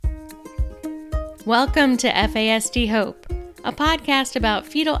Welcome to FASD Hope, a podcast about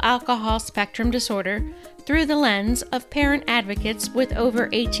fetal alcohol spectrum disorder through the lens of parent advocates with over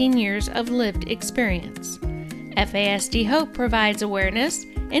 18 years of lived experience. FASD Hope provides awareness,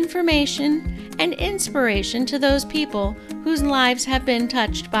 information, and inspiration to those people whose lives have been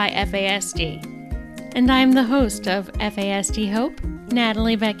touched by FASD. And I'm the host of FASD Hope,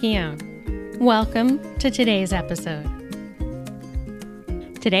 Natalie Vecchione. Welcome to today's episode.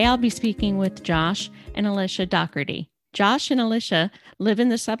 Today I'll be speaking with Josh and Alicia Doherty. Josh and Alicia live in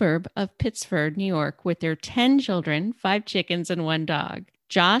the suburb of Pittsford, New York, with their 10 children, 5 chickens, and 1 dog.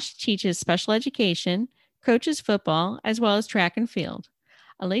 Josh teaches special education, coaches football, as well as track and field.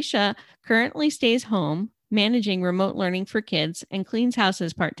 Alicia currently stays home, managing remote learning for kids, and cleans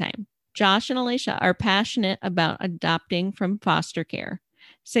houses part-time. Josh and Alicia are passionate about adopting from foster care.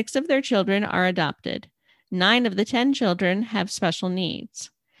 6 of their children are adopted. 9 of the 10 children have special needs.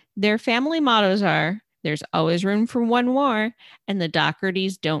 Their family mottos are, "There's always room for one more," and "The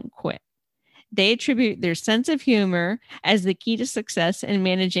Dohertys don't quit." They attribute their sense of humor as the key to success in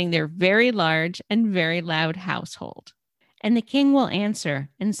managing their very large and very loud household. And the king will answer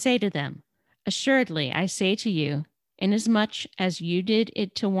and say to them, "Assuredly, I say to you, inasmuch as you did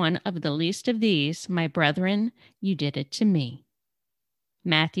it to one of the least of these, my brethren, you did it to me."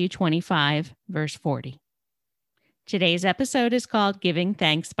 Matthew 25, verse 40. Today's episode is called Giving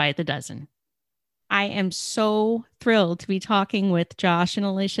Thanks by the Dozen. I am so thrilled to be talking with Josh and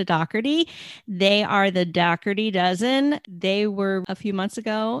Alicia Doherty. They are the Doherty Dozen. They were a few months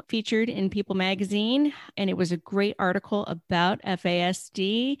ago featured in People magazine, and it was a great article about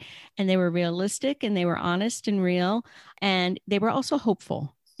FASD, and they were realistic and they were honest and real, and they were also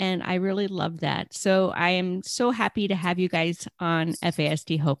hopeful. And I really love that. So I am so happy to have you guys on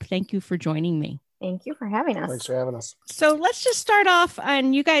FASD Hope. Thank you for joining me. Thank you for having us. Thanks for having us. So let's just start off,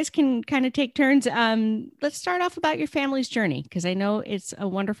 and you guys can kind of take turns. Let's start off about your family's journey, because I know it's a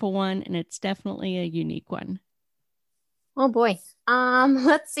wonderful one and it's definitely a unique one. Oh boy.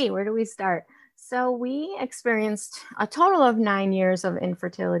 Let's see, where do we start? So we experienced a total of 9 years of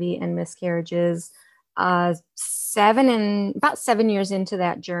infertility and miscarriages. About 7 years into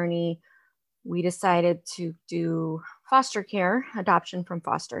that journey, we decided to do foster care, adoption from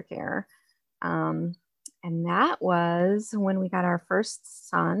foster care. And that was when we got our first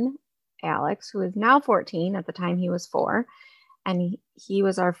son, Alex, who is now 14. At the time, he was 4. And he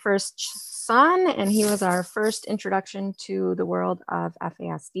was our first son, and he was our first introduction to the world of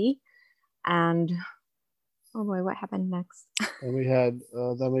FASD. And oh boy, what happened next? And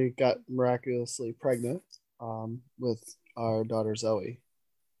then we got miraculously pregnant with our daughter Zoe.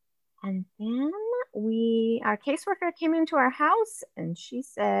 And then our caseworker came into our house and she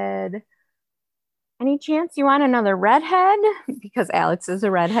said, "Any chance you want another redhead?" Because Alex is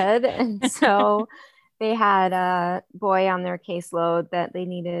a redhead. And so they had a boy on their caseload that they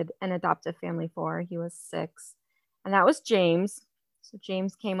needed an adoptive family for. He was 6. And that was James. So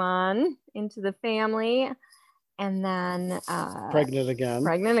James came on into the family. And then Pregnant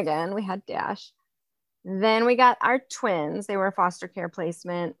again. We had Dash. Then we got our twins. They were a foster care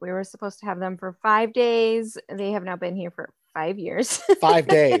placement. We were supposed to have them for 5 days. They have now been here for 5 years. 5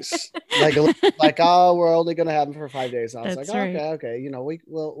 days. Oh, we're only going to have them for 5 days. And I was That's like, right. okay.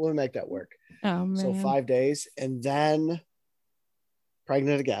 We'll make that work. Oh, man. So 5 days, and then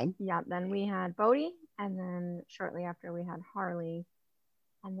pregnant again. Yeah. Then we had Bodie, and then shortly after we had Harley.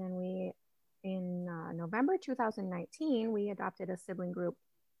 And then in November 2019, we adopted a sibling group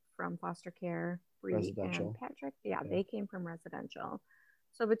from foster care, Bree and Patrick. Yeah, they came from residential.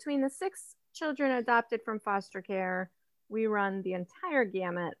 So between the 6 children adopted from foster care, we run the entire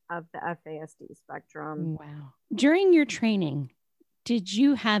gamut of the FASD spectrum. Wow. During your training, did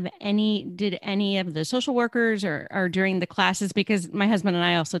any of the social workers or during the classes, because my husband and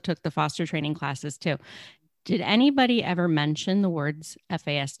I also took the foster training classes too, did anybody ever mention the words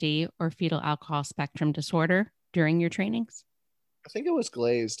FASD or fetal alcohol spectrum disorder during your trainings? I think it was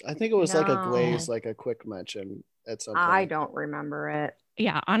glazed. I think it was like a quick mention at some point. I don't remember it.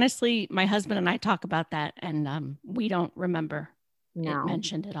 Yeah, honestly, my husband and I talk about that, and we don't remember it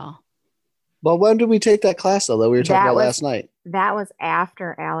mentioned at all. Well, when did we take that class, though, that we were talking about last night? That was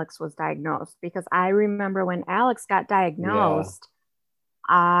after Alex was diagnosed, because I remember when Alex got diagnosed,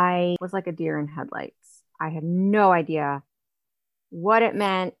 I was like a deer in headlights. I had no idea what it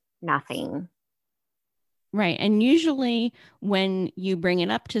meant, nothing. Right. And usually when you bring it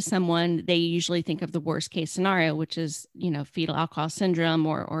up to someone, they usually think of the worst case scenario, which is, fetal alcohol syndrome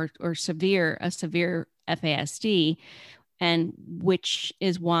or severe FASD. And which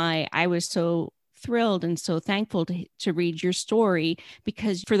is why I was so thrilled and so thankful to read your story,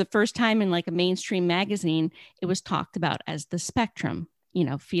 because for the first time in like a mainstream magazine, it was talked about as the spectrum,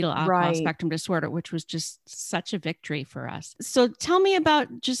 fetal alcohol spectrum disorder, which was just such a victory for us. So tell me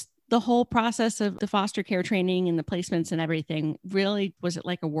about just the whole process of the foster care training and the placements and everything. Really, was it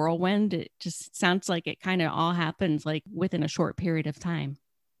like a whirlwind? It just sounds like it kind of all happened like within a short period of time.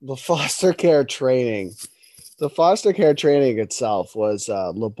 The foster care training itself was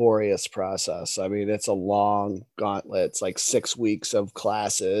a laborious process. I mean, it's a long gauntlet. It's like 6 weeks of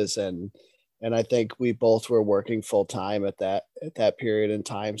classes, and I think we both were working full time at that period in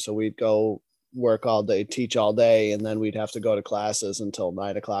time. So we'd go work all day, teach all day, and then we'd have to go to classes until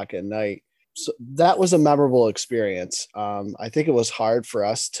 9:00 at night. So that was a memorable experience. I think it was hard for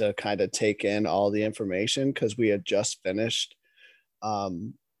us to kind of take in all the information because we had just finished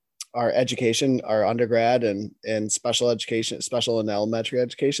our education, our undergrad and special education, special and elementary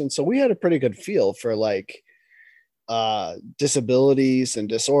education. So we had a pretty good feel for like disabilities and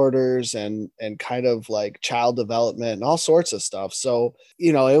disorders and kind of like child development and all sorts of stuff. So,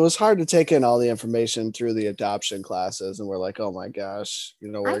 it was hard to take in all the information through the adoption classes. And we're like, oh my gosh,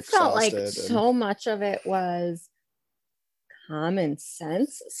 we're I felt like exhausted. so much of it was common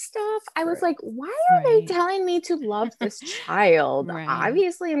sense stuff. I was like, why are they telling me to love this child?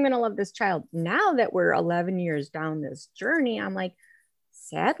 Obviously, I'm going to love this child. Now that we're 11 years down this journey, I'm like,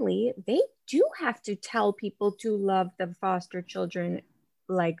 sadly, they do have to tell people to love the foster children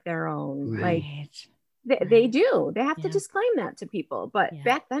like their own. Like they do. They have to disclaim that to people. But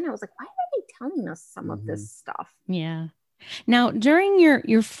back then I was like, why are they telling us some of this stuff? Yeah. Now, during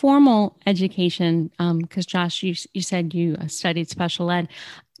your formal education, because Josh, you said you studied special ed.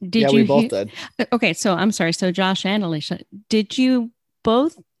 We both did. Okay, so I'm sorry. So Josh and Alicia, did you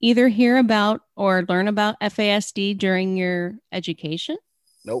both either hear about or learn about FASD during your education?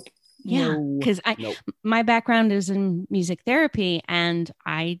 Nope. Yeah, because my background is in music therapy, and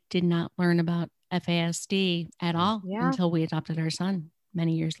I did not learn about FASD at all until we adopted our son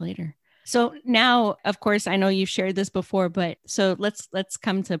many years later. So now, of course, I know you've shared this before, but so let's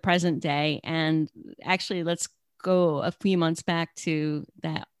come to present day, and actually let's go a few months back to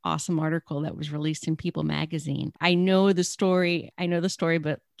that awesome article that was released in People magazine. I know the story,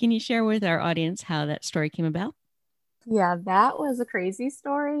 but can you share with our audience how that story came about? Yeah, that was a crazy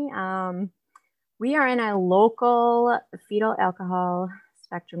story. We are in a local fetal alcohol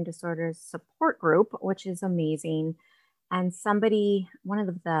spectrum disorders support group, which is amazing. And one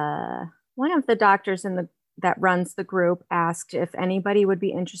of the doctors that runs the group asked if anybody would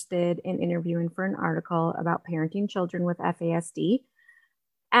be interested in interviewing for an article about parenting children with FASD.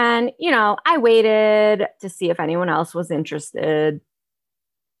 And, I waited to see if anyone else was interested.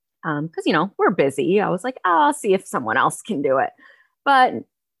 Because, we're busy. I was like, I'll see if someone else can do it. But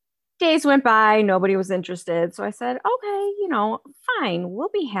days went by, nobody was interested. So I said, okay, fine.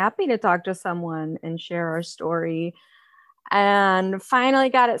 We'll be happy to talk to someone and share our story. And finally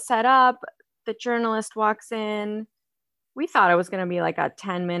got it set up. The journalist walks in. We thought it was going to be like a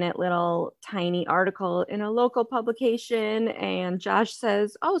 10-minute little tiny article in a local publication. And Josh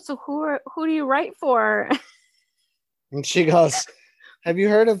says, oh, so who do you write for? And she goes, have you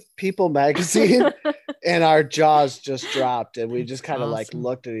heard of People magazine? And our jaws just dropped, and we just kind of like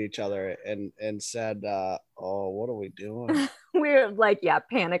looked at each other and said, oh, what are we doing? We're like,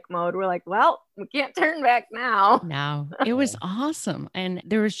 panic mode. We're like, well, we can't turn back now. No, it was awesome. And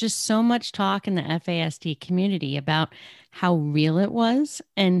there was just so much talk in the FASD community about how real it was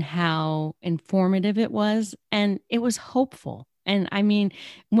and how informative it was. And it was hopeful. And I mean,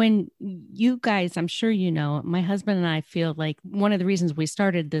 when you guys, I'm sure my husband and I feel like one of the reasons we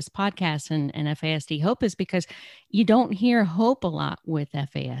started this podcast and FASD Hope is because you don't hear hope a lot with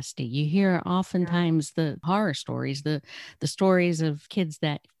FASD. You hear oftentimes the horror stories, the stories of kids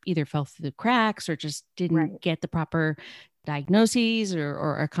that either fell through the cracks or just didn't get the proper diagnoses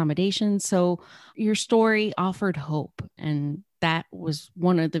or accommodations. So your story offered hope, and that was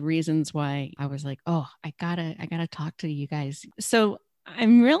one of the reasons why I was like, oh, I gotta talk to you guys. So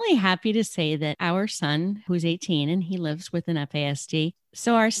I'm really happy to say that our son, who's 18 and he lives with an FASD.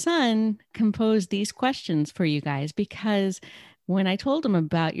 So our son composed these questions for you guys, because when I told him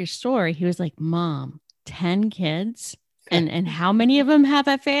about your story, he was like, Mom, 10 kids? And how many of them have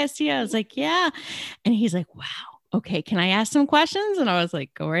FASD? I was like, yeah. And he's like, wow. Okay, can I ask some questions? And I was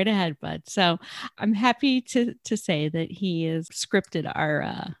like, go right ahead, bud. So I'm happy to say that he has scripted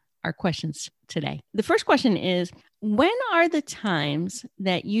our questions today. The first question is, when are the times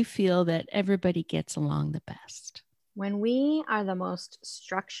that you feel that everybody gets along the best? When we are the most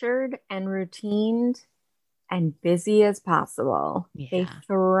structured and routined and busy as possible. They Yeah.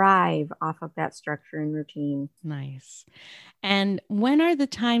 thrive off of that structure and routine. Nice. And when are the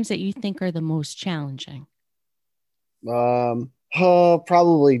times that you think are the most challenging?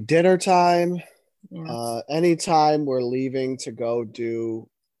 Probably dinner time. Yeah. Anytime we're leaving to go do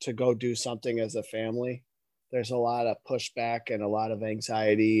something as a family, there's a lot of pushback and a lot of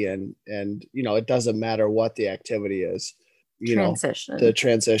anxiety, and it doesn't matter what the activity is. Transition. The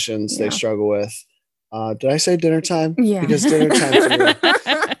transitions they Yeah. struggle with. Did I say dinner time? Yeah. Because dinner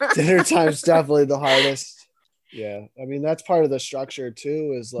time's definitely the hardest. Yeah. I mean, that's part of the structure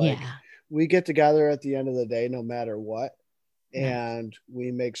too, is like Yeah. we get together at the end of the day, no matter what. Nice. And we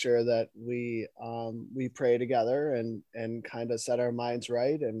make sure that we pray together and kind of set our minds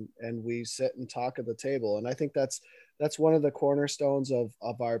right, and we sit and talk at the table. And I think that's one of the cornerstones of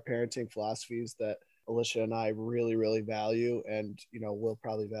our parenting philosophies that Alicia and I really, really value, and we'll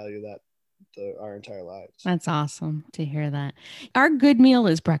probably value that our entire lives. That's awesome to hear that. Our good meal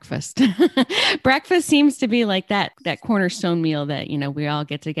is breakfast. Breakfast seems to be like that cornerstone meal that, we all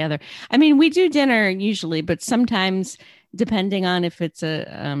get together. I mean, we do dinner usually, but sometimes depending on if it's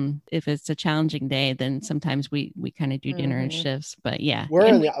a challenging day, then sometimes we kind of do dinner in shifts. But yeah,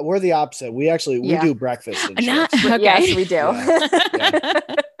 we're the opposite. We do breakfast in shifts. Okay. Yes, we do. Yeah.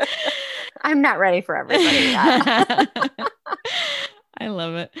 I'm not ready for everybody yet. I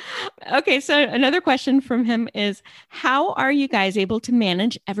love it. Okay, so another question from him is, how are you guys able to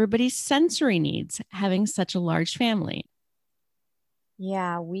manage everybody's sensory needs having such a large family?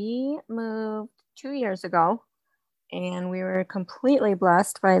 Yeah, we moved 2 years ago, and we were completely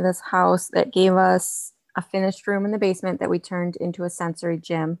blessed by this house that gave us a finished room in the basement that we turned into a sensory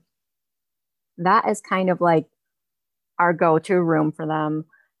gym. That is kind of like our go-to room for them.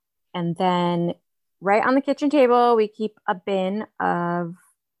 And then right on the kitchen table, we keep a bin of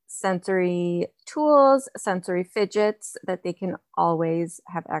sensory tools, sensory fidgets that they can always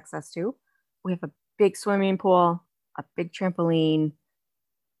have access to. We have a big swimming pool, a big trampoline.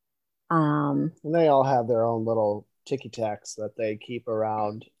 And they all have their own little ticky tacks that they keep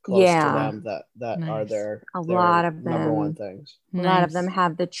around close to them that Nice. are their lot of number one things. A lot of them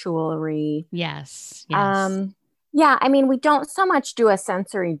have the jewelry. Yes. Yeah, I mean, we don't so much do a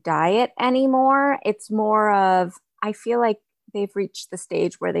sensory diet anymore. It's more of, I feel like they've reached the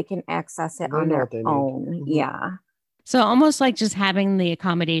stage where they can access it on their own. Mm-hmm. Yeah. So almost like just having the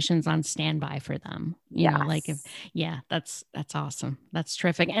accommodations on standby for them, that's awesome. That's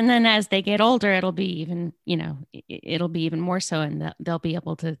terrific. And then as they get older, it'll be even, it'll be even more so, and they'll be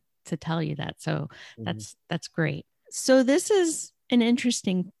able to tell you that. So that's great. So this is an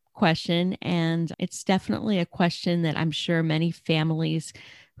interesting question, and it's definitely a question that I'm sure many families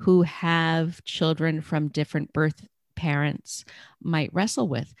who have children from different birth parents might wrestle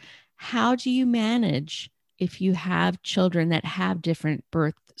with. How do you manage if you have children that have different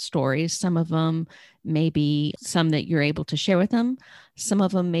birth stories? Some of them may be some that you're able to share with them. Some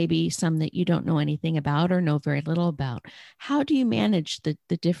of them may be some that you don't know anything about or know very little about. How do you manage the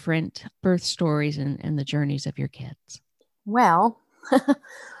different birth stories and the journeys of your kids? Well,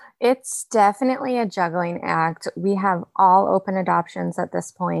 it's definitely a juggling act. We have all open adoptions at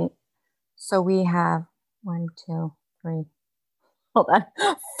this point. So we have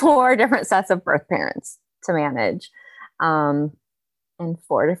 4 different sets of birth parents to manage, and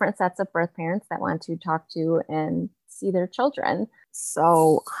 4 different sets of birth parents that want to talk to and see their children.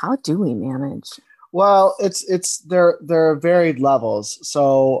 So how do we manage? Well, there are varied levels.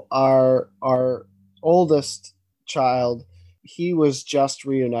 So our oldest child, he was just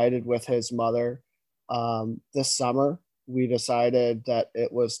reunited with his mother this summer. We decided that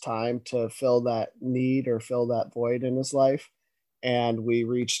it was time to fill that need or fill that void in his life. And we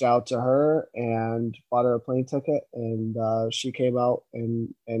reached out to her and bought her a plane ticket, and she came out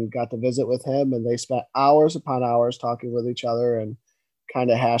and got to visit with him, and they spent hours upon hours talking with each other and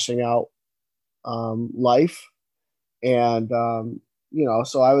kind of hashing out life. And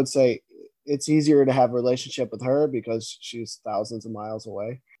so I would say it's easier to have a relationship with her because she's thousands of miles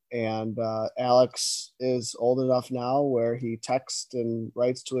away. And Alex is old enough now where he texts and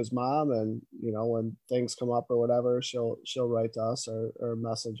writes to his mom, and when things come up or whatever, she'll write to us or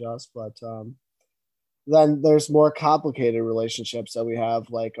message us. But then there's more complicated relationships that we have,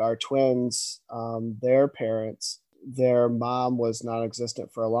 like our twins, their parents. Their mom was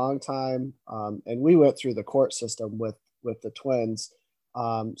non-existent for a long time, and we went through the court system with the twins.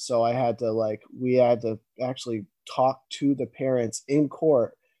 So we had to actually talk to the parents in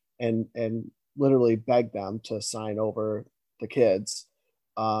court and literally beg them to sign over the kids.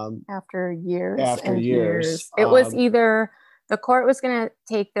 After years. It was either the court was going to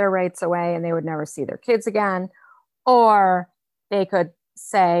take their rights away and they would never see their kids again, or they could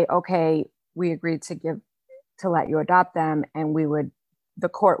say, okay, we agreed to let you adopt them, and the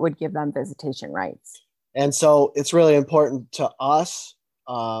court would give them visitation rights. And so it's really important to us,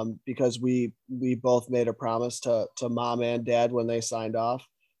 because we both made a promise to mom and dad when they signed off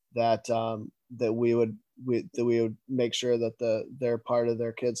that we would make sure that they're part of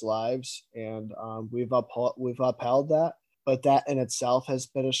their kids' lives, and we've upheld that. But that in itself has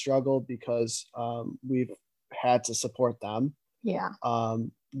been a struggle because we've had to support them. Yeah.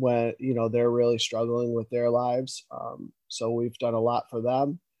 When they're really struggling with their lives, so we've done a lot for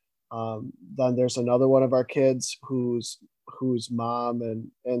them. Then there's another one of our kids whose mom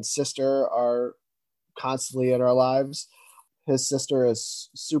and sister are constantly in our lives. His sister is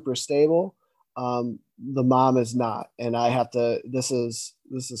super stable. The mom is not, and I have to. This is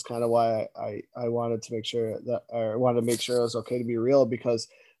kind of why I wanted to make sure that I wanted to make sure it was okay to be real, because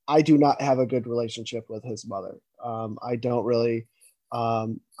I do not have a good relationship with his mother. I don't really.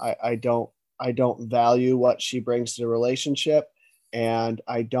 I don't value what she brings to the relationship, and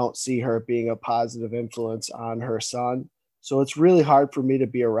I don't see her being a positive influence on her son. So it's really hard for me to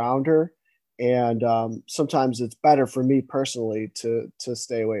be around her. And sometimes it's better for me personally to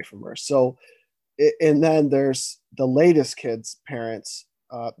stay away from her. So, and then there's the latest kid's parents,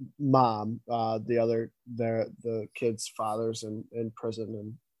 mom, the kid's father's in prison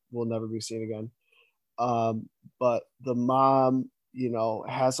and will never be seen again. But the mom,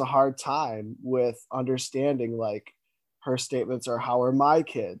 has a hard time with understanding, like, her statements are, how are my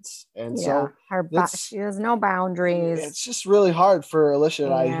kids? And so she has no boundaries. It's just really hard for Alicia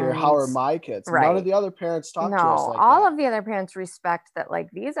and I to hear, how are my kids? Right. None of the other parents talk to us like all that. Of the other parents respect that,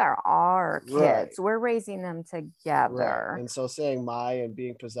 like, these are our kids. Right. We're raising them together. Right. And so saying my and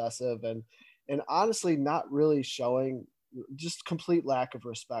being possessive and honestly not really showing, just complete lack of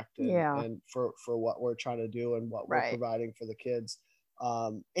respect and for what we're trying to do and what we're providing for the kids,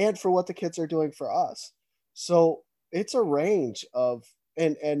 and for what the kids are doing for us. So it's a range of,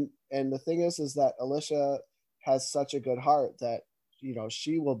 and the thing is that Alicia has such a good heart that,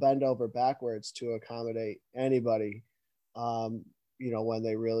 she will bend over backwards to accommodate anybody, when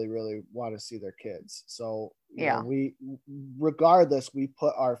they really, really want to see their kids. So, we, regardless, we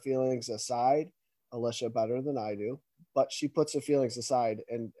put our feelings aside. Alicia better than I do, but she puts her feelings aside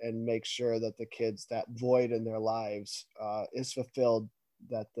and makes sure that the kids, that void in their lives is fulfilled,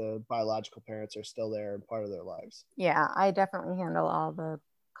 that the biological parents are still there and part of their lives. Yeah, I definitely handle all the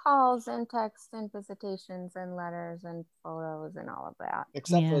calls and texts and visitations and letters and photos and all of that.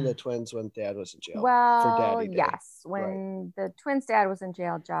 Except for the twins when dad was in jail. Well, for Daddy Day. Yes. When the twins' dad was in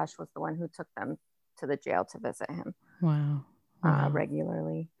jail, Josh was the one who took them to the jail to visit him. Wow.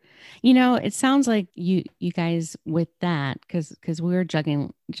 Regularly. It sounds like you guys with that, because we're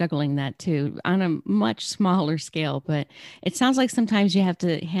juggling that too on a much smaller scale, but it sounds like sometimes you have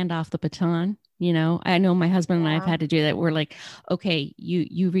to hand off the baton. I know my husband and I have had to do that. We're like, okay,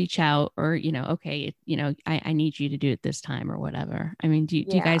 you reach out, or, okay, I need you to do it this time or whatever. I mean, do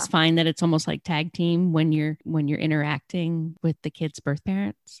you guys find that it's almost like tag team when you're interacting with the kids' birth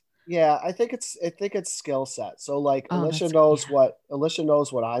parents? Yeah, I think it's skill set. So like Alicia knows what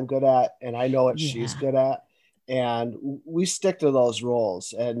I'm good at, and I know what she's good at, and we stick to those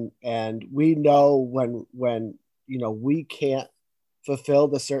roles. And we know when we can't fulfill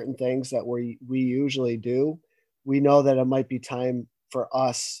the certain things that we usually do. We know that it might be time for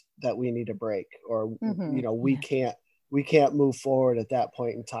us that we need a break, or we can't move forward at that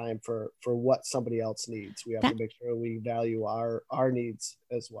point in time for what somebody else needs. We have to make sure we value our needs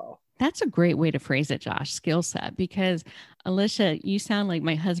as well. That's a great way to phrase it, Josh. Skill set, because Alicia, you sound like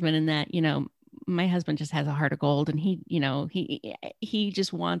my husband in that, my husband just has a heart of gold, and he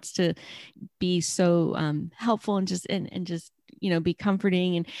just wants to be so helpful and just be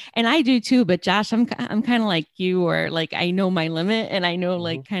comforting, and I do too. But Josh, I'm kind of like you, or like I know my limit, and I know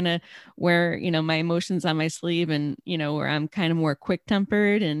like kind of where my emotions on my sleeve, and where I'm kind of more quick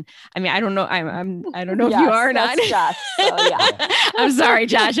tempered. And I mean, I don't know, I don't know if you are or not. Josh, so yeah. I'm sorry,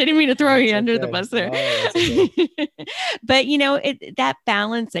 Josh. I didn't mean to throw you under the bus there. But that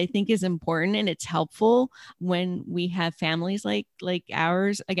balance, I think, is important, and it's helpful when we have families like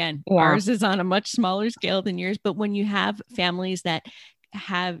ours. Again, ours is on a much smaller scale than yours, but when you have families that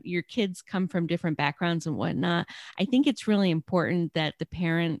have your kids come from different backgrounds and whatnot, I think it's really important that the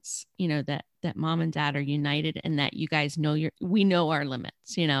parents, that mom and dad are united, and that you guys know we know our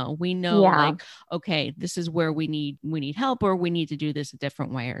limits. We know like, okay, this is where we need help, or we need to do this a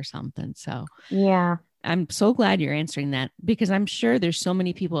different way or something. So I'm so glad you're answering that, because I'm sure there's so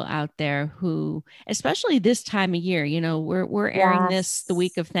many people out there who, especially this time of year, we're airing this the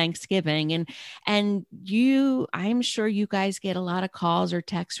week Yes. of Thanksgiving, and I'm sure you guys get a lot of calls or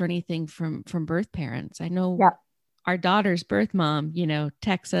texts or anything from birth parents. I know Yep. our daughter's birth mom,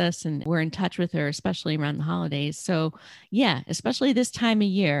 texts us, and we're in touch with her, especially around the holidays. So yeah, especially this time of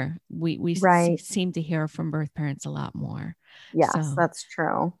year, we Right. seem to hear from birth parents a lot more. Yes, So, that's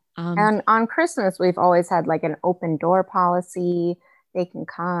true. um, And on Christmas, we've always had like an open door policy. They can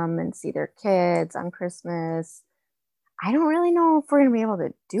come and see their kids on Christmas. I don't really know if we're going to be able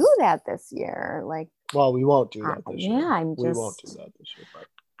to do that this year. Like, Well, we won't do that this yeah, year. I'm We won't do just, that this year, but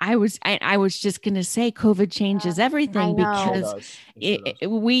I was just going to say COVID changes I everything, it sure know. because does. It sure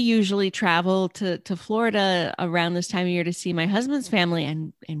does. we usually travel to Florida around this time of year to see my husband's family,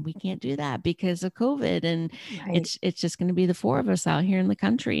 and we can't do that because of COVID, and Right. it's just going to be the four of us out here in the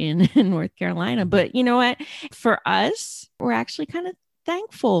country in North Carolina. But you know what? For us, we're actually kind of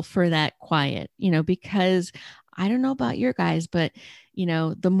thankful for that quiet, because I don't know about your guys, but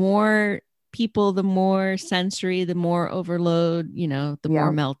the more people, the more sensory, the more overload, the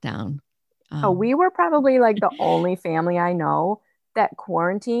more Yeah. meltdown. Oh, Um, we were probably like the only family I know that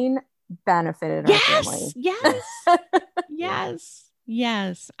quarantine benefited our yes, family. Yeah. yes, Yeah. yes,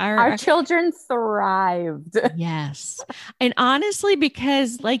 yes. Our children thrived. Yes. And honestly,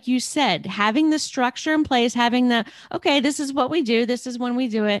 because like you said, having the structure in place, having okay, this is what we do, this is when we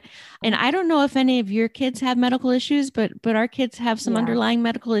do it. And I don't know if any of your kids have medical issues, but our kids have some Yeah. underlying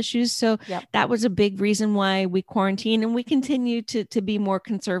medical issues. So Yep. that was a big reason why we quarantine, and we continue to be more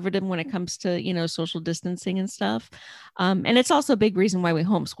conservative when it comes to, social distancing and stuff. And it's also a big reason why we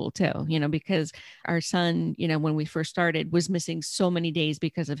homeschool too, because our son, when we first started, was missing so many days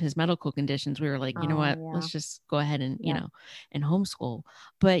because of his medical conditions. We were like, you know Oh, what, yeah. let's just go ahead and, Yeah. and homeschool.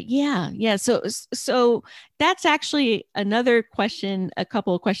 But yeah. So that's actually another question, a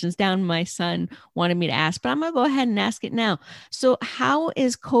couple of questions down my son wanted me to ask, but I'm going to go ahead and ask it now. So how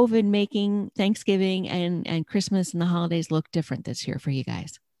is COVID making Thanksgiving and Christmas and the holidays look different this year for you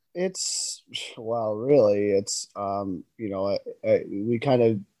guys? It's well, really, it's we kind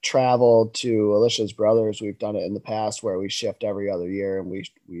of travel to Alicia's brothers. We've done it in the past where we shift every other year, and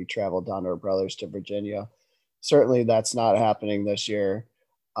we travel down to our brothers to Virginia. Certainly, that's not happening this year.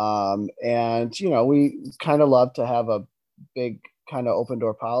 And we kind of love to have a big kind of open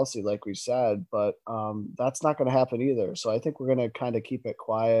door policy, like we said, but that's not going to happen either. So I think we're going to kind of keep it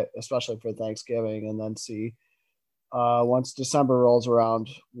quiet, especially for Thanksgiving, and then see once December rolls around,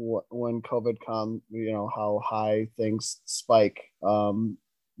 when COVID comes, how high things spike.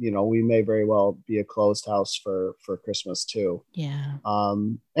 We may very well be a closed house for Christmas too. Yeah.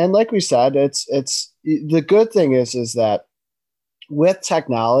 And like we said, it's the good thing is that with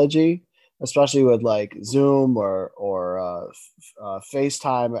technology, especially with like Zoom or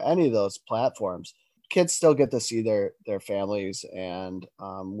FaceTime or any of those platforms, kids still get to see their families, and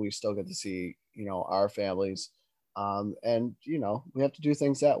we still get to see our families, and we have to do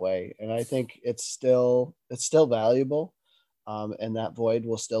things that way, and I think it's still valuable, and that void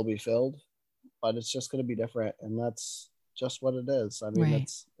will still be filled, but it's just going to be different, and that's just what it is. I mean,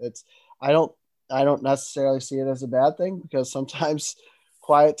 Right. it's I don't I don't necessarily see it as a bad thing, because sometimes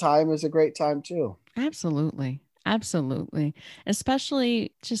quiet time is a great time too. Absolutely. Absolutely.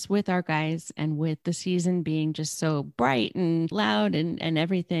 Especially just with our guys and with the season being just so bright and loud and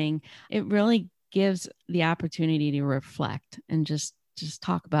everything, it really gives the opportunity to reflect and just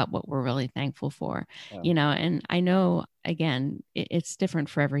talk about what we're really thankful for. Yeah. And I know again, it's different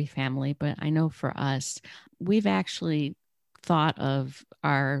for every family, but I know for us, we've actually thought of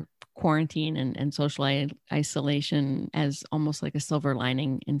our quarantine and social isolation as almost like a silver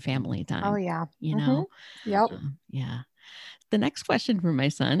lining in family Oh, time, yeah. you Mm-hmm. know? Yep. Yeah. The next question for my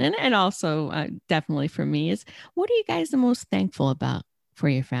son, and also definitely for me, is what are you guys the most thankful about for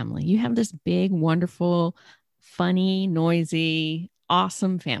your family? You have this big, wonderful, funny, noisy,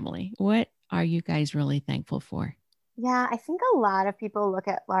 awesome family. What are you guys really thankful for? Yeah, I think a lot of people look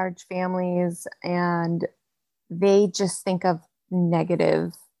at large families and they just think of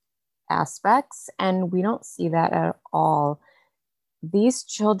negative aspects, and we don't see that at all. These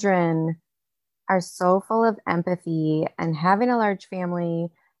children are so full of empathy, and having a large family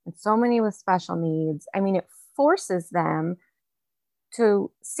and so many with special needs, I mean, it forces them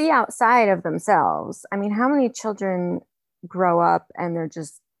to see outside of themselves. I mean, how many children grow up and they're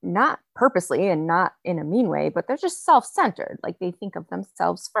just not purposely and not in a mean way, but they're just self centered? Like they think of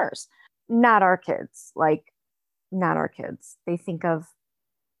themselves first. Not our kids. Like, not our kids. They think of,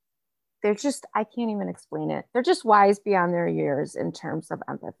 they're just, I can't even explain it. They're just wise beyond their years in terms of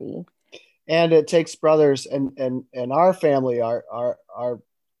empathy. And it takes brothers, and our family, our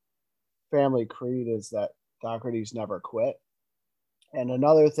family creed is that Doherty's never quit. And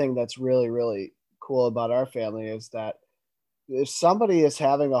another thing that's really, really cool about our family is that if somebody is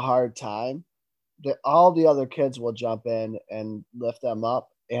having a hard time, that all the other kids will jump in and lift them up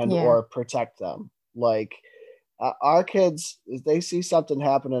and Yeah. or protect them. Like our kids, if they see something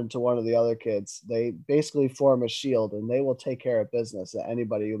happening to one of the other kids, they basically form a shield and they will take care of business at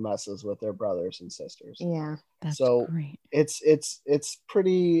anybody who messes with their brothers and sisters. Yeah. That's So great. it's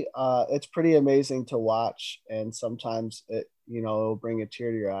pretty amazing to watch, and sometimes it'll bring a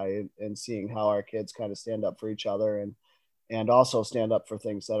tear to your eye and seeing how our kids kind of stand up for each other and also stand up for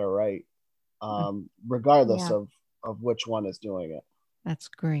things that are right, regardless Yeah. of which one is doing it. That's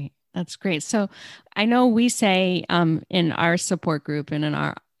great. That's great. So I know we say in our support group and in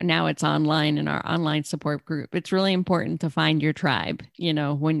our now it's online in our online support group, it's really important to find your tribe.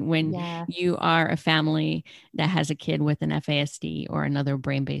 When Yeah. you are a family that has a kid with an FASD or another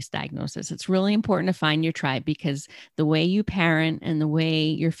brain-based diagnosis, it's really important to find your tribe because the way you parent and the way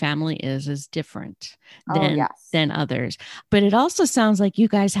your family is different Oh, than yes. others. But it also sounds like you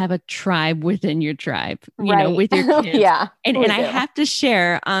guys have a tribe within your tribe, Right. with your kids. Yeah. And we I do. have to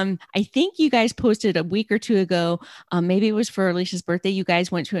share, I think you guys posted a week or two ago, maybe it was for Alicia's birthday, you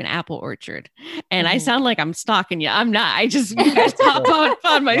guys went to an apple orchard. And I Mhm. sound like I'm stalking you. I'm not. You guys pop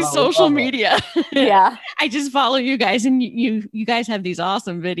on my No, we social love it. media. Yeah. I just follow you guys and you guys have these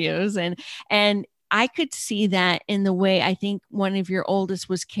awesome videos and I could see that in the way I think one of your oldest sons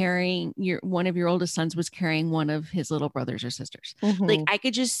was carrying one of his little brothers or sisters. Like Mhm. I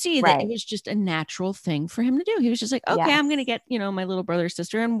could just see that it Right. was just a natural thing for him to do. He was just like, okay, I'm Yes. going to get, my little brother or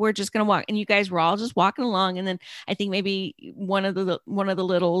sister and we're just going to walk. And you guys were all just walking along. And then I think maybe one of the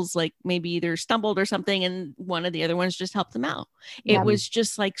littles, like maybe either stumbled or something. And one of the other ones just helped them out. It Yep. was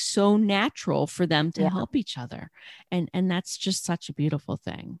just like so natural for them to Yeah. help each other. And that's just such a beautiful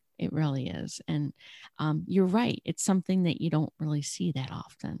thing. It really is. And you're right. It's something that you don't really see that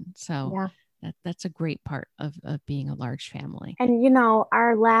often. So Yeah. that's a great part of being a large family. And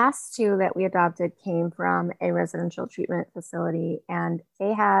our last two that we adopted came from a residential treatment facility, and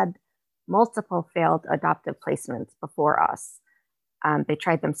they had multiple failed adoptive placements before us. They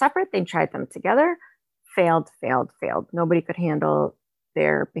tried them separate, they tried them together, failed, failed, failed. Nobody could handle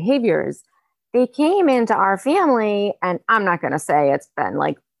their behaviors. They came into our family, and I'm not going to say it's been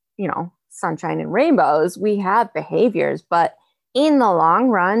like, sunshine and rainbows. We have behaviors, but in the long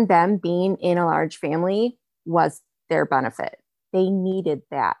run, them being in a large family was their benefit. They needed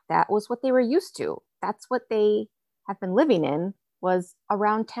that. That was what they were used to. That's what they have been living in, was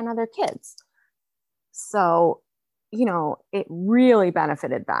around 10 other kids. So, it really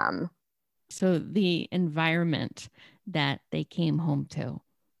benefited them. So the environment that they came home to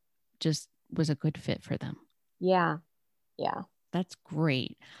just was a good fit for them. Yeah. Yeah. That's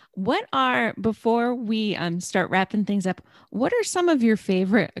great. Before we start wrapping things up, what are some of your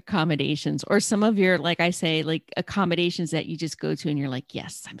favorite accommodations or some of your, like I say, like accommodations that you just go to and you're like,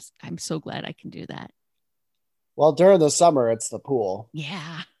 yes, I'm so glad I can do that. Well, during the summer, it's the pool.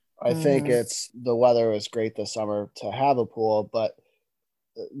 Yeah. I think it's the weather is great this summer to have a pool, but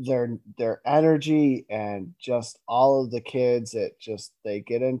their energy and just all of the kids, they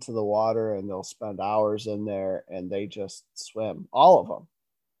get into the water and they'll spend hours in there and they just swim, all of them,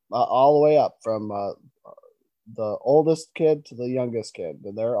 all the way up from the oldest kid to the youngest kid,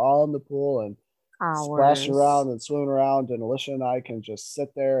 and they're all in the pool and splashing around and swimming around, and Alicia and I can just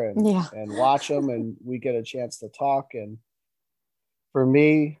sit there and watch them, and we get a chance to talk. And for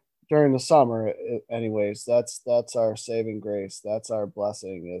me, during the summer, anyways, that's our saving grace. That's our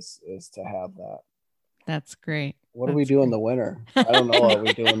blessing is to have that. That's great. What do we do in the winter? I don't know what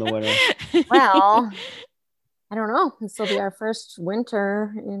we do in the winter. Well, I don't know. This will be our first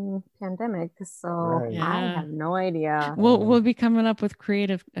winter in pandemic, so Right. Yeah. I have no idea. We'll be coming up with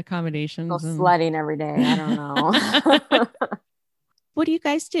creative accommodations. Go sledding every day. I don't know. What do you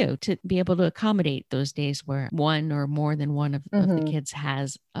guys do to be able to accommodate those days where one or more than one of the kids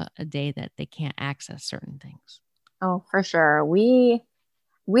has a day that they can't access certain things? Oh, for sure. We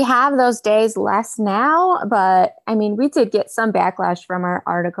have those days less now, but I mean, we did get some backlash from our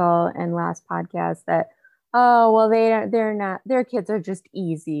article and last podcast that, oh, well, they're not, their kids are just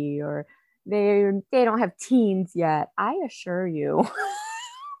easy, or they don't have teens yet. I assure you,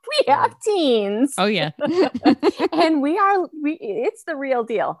 we have teens. Oh yeah. And it's the real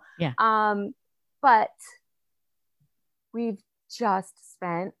deal. Yeah. But we've just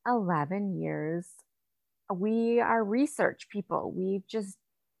spent 11 years. We are research people. We've just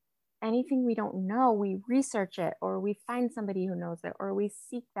anything we don't know, we research it, or we find somebody who knows it, or we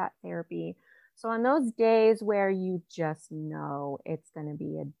seek that therapy. So on those days where you just know it's going to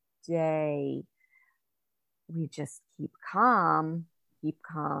be a day, we just keep calm, keep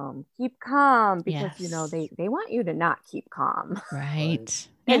calm, because they want you to not keep calm. Right.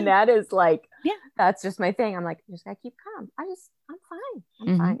 And that is like, yeah, that's just my thing. I'm like, you just gotta keep calm. I'm fine.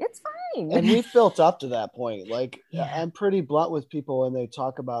 I'm fine. It's fine. And we've built up to that point. Like, yeah. I'm pretty blunt with people when they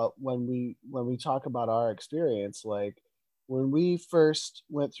talk about, when we talk about our experience. Like, when we first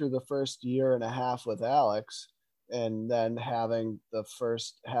went through the first year and a half with Alex, and then having our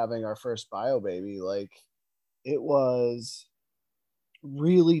first bio baby, like, it was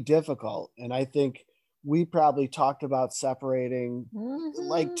really difficult. And I think we probably talked about separating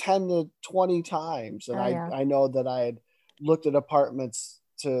like 10 to 20 times. And I know that I had looked at apartments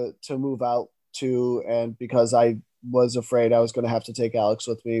to move out to, and because I was afraid I was going to have to take Alex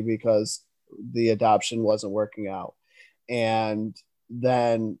with me because the adoption wasn't working out. And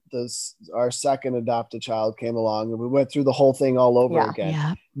then our second adopted child came along, and we went through the whole thing all over again.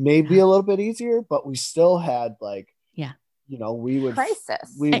 Yeah. Maybe a little bit easier, but we still had like, we would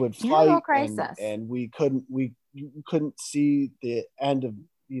crisis. We would fight, crisis. and we couldn't see the end of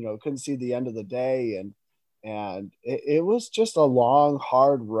the day, and it was just a long,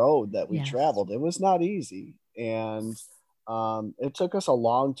 hard road that we traveled. It was not easy, and it took us a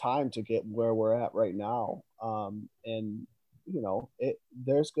long time to get where we're at right now. And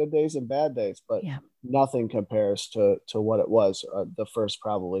there's good days and bad days, but nothing compares to what it was the first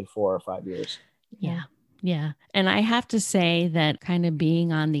probably 4 or 5 years. Yeah. And I have to say that kind of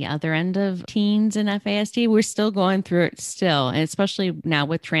being on the other end of teens and FASD, we're still going through it still. And especially now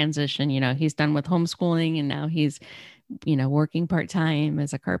with transition, he's done with homeschooling, and now he's, working part-time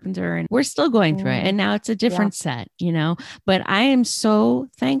as a carpenter, and we're still going through it. And now it's a different set, but I am so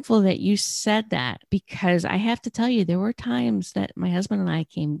thankful that you said that, because I have to tell you, there were times that my husband and I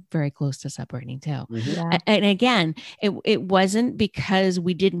came very close to separating too. And again, it wasn't because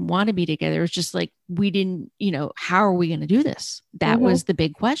we didn't want to be together. It was just like, we didn't, how are we going to do this? That was the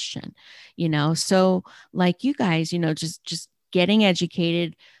big question, so like you guys, just getting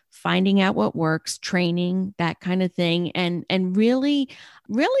educated, finding out what works, training, that kind of thing. And really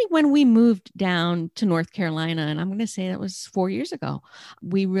when we moved down to North Carolina, and I'm going to say that was 4 years ago,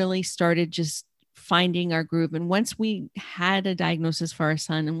 we really started just finding our groove. And once we had a diagnosis for our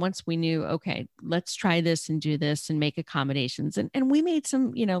son, and once we knew, okay, let's try this and do this and make accommodations. And we made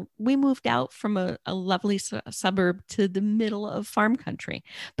some, we moved out from a lovely suburb to the middle of farm country,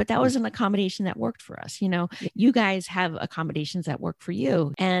 but that was an accommodation that worked for us. You guys have accommodations that work for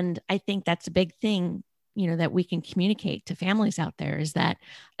you. And I think that's a big thing, that we can communicate to families out there, is that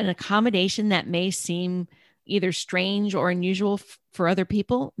an accommodation that may seem either strange or unusual for other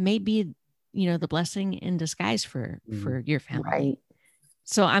people may be the blessing in disguise for your family. Right.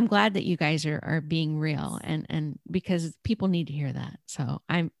 So I'm glad that you guys are being real, and because people need to hear that. So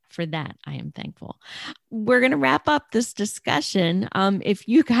I am thankful. We're going to wrap up this discussion. If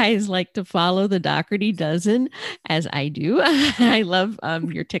you guys like to follow the Dougherty Dozen, as I do, I love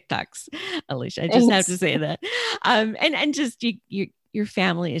your TikToks, Alicia. I just have to say that. And just your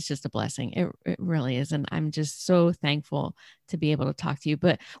family is just a blessing. It really is. And I'm just so thankful to be able to talk to you.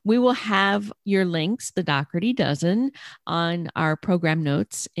 But we will have your links, the Dougherty Dozen, on our program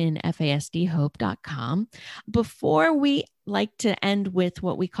notes in fasdhope.com. Before we like to end with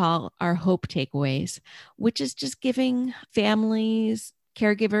what we call our hope takeaways, which is just giving families,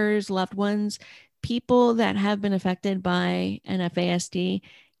 caregivers, loved ones, people that have been affected by an FASD,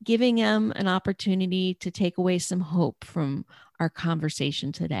 giving them an opportunity to take away some hope from our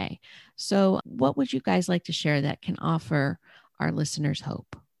conversation today. So what would you guys like to share that can offer our listeners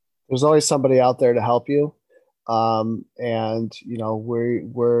hope? There's always somebody out there to help you. And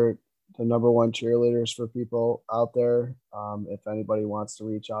we're the number one cheerleaders for people out there. If anybody wants to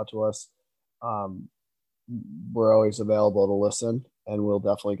reach out to us, we're always available to listen, and we'll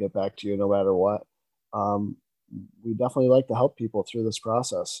definitely get back to you no matter what. We definitely like to help people through this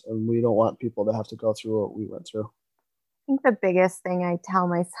process, and we don't want people to have to go through what we went through. I think the biggest thing I tell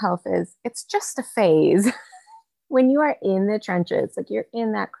myself is it's just a phase. When you are in the trenches, like you're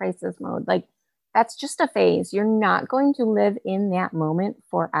in that crisis mode, like that's just a phase. You're not going to live in that moment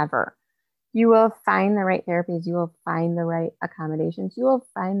forever. You will find the right therapies. You will find the right accommodations. You will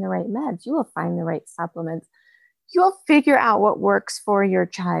find the right meds. You will find the right supplements. You'll figure out what works for your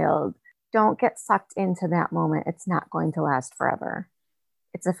child. Don't get sucked into that moment. It's not going to last forever.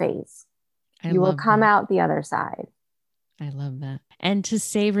 It's a phase. You will come out the other side. I love that. And to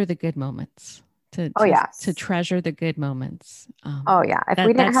savor the good moments. to treasure the good moments. If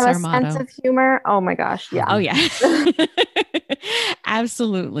we didn't have a sense of humor, oh my gosh. Yeah. Oh yeah.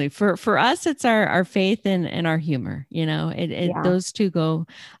 Absolutely. For us, it's our faith and our humor, those two go,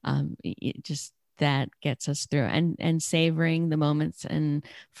 just that gets us through and savoring the moments. And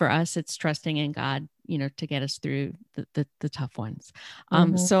for us, it's trusting in God, to get us through the tough ones.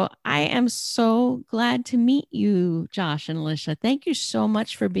 So I am so glad to meet you, Josh and Alicia. Thank you so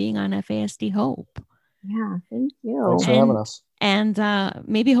much for being on FASD Hope. Yeah, thank you. Thanks for having us. And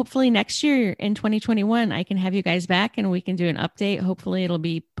maybe hopefully next year in 2021, I can have you guys back and we can do an update. Hopefully it'll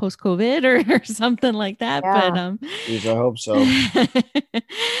be post-COVID or something like that. Yeah. But I hope so.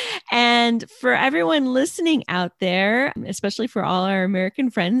 And for everyone listening out there, especially for all our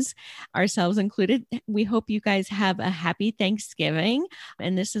American friends, ourselves included, we hope you guys have a happy Thanksgiving.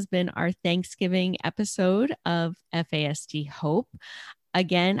 And this has been our Thanksgiving episode of FASD Hope.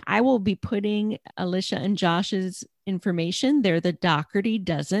 Again, I will be putting Alicia and Josh's information. They're the Dougherty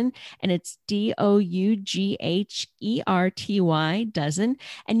Dozen, and it's DOUGHERTY Dozen.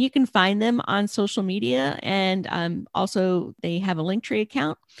 And you can find them on social media. And also they have a Linktree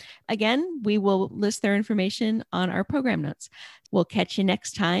account. Again, we will list their information on our program notes. We'll catch you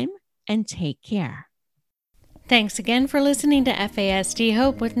next time, and take care. Thanks again for listening to FASD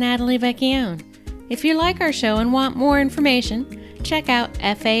Hope with Natalie Vecchione. If you like our show and want more information, check out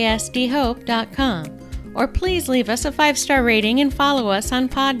fasdhope.com, or please leave us a 5-star rating and follow us on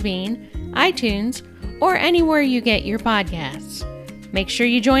Podbean, iTunes, or anywhere you get your podcasts. Make sure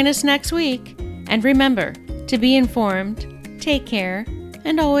you join us next week, and remember to be informed, take care,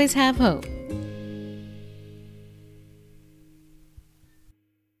 and always have hope.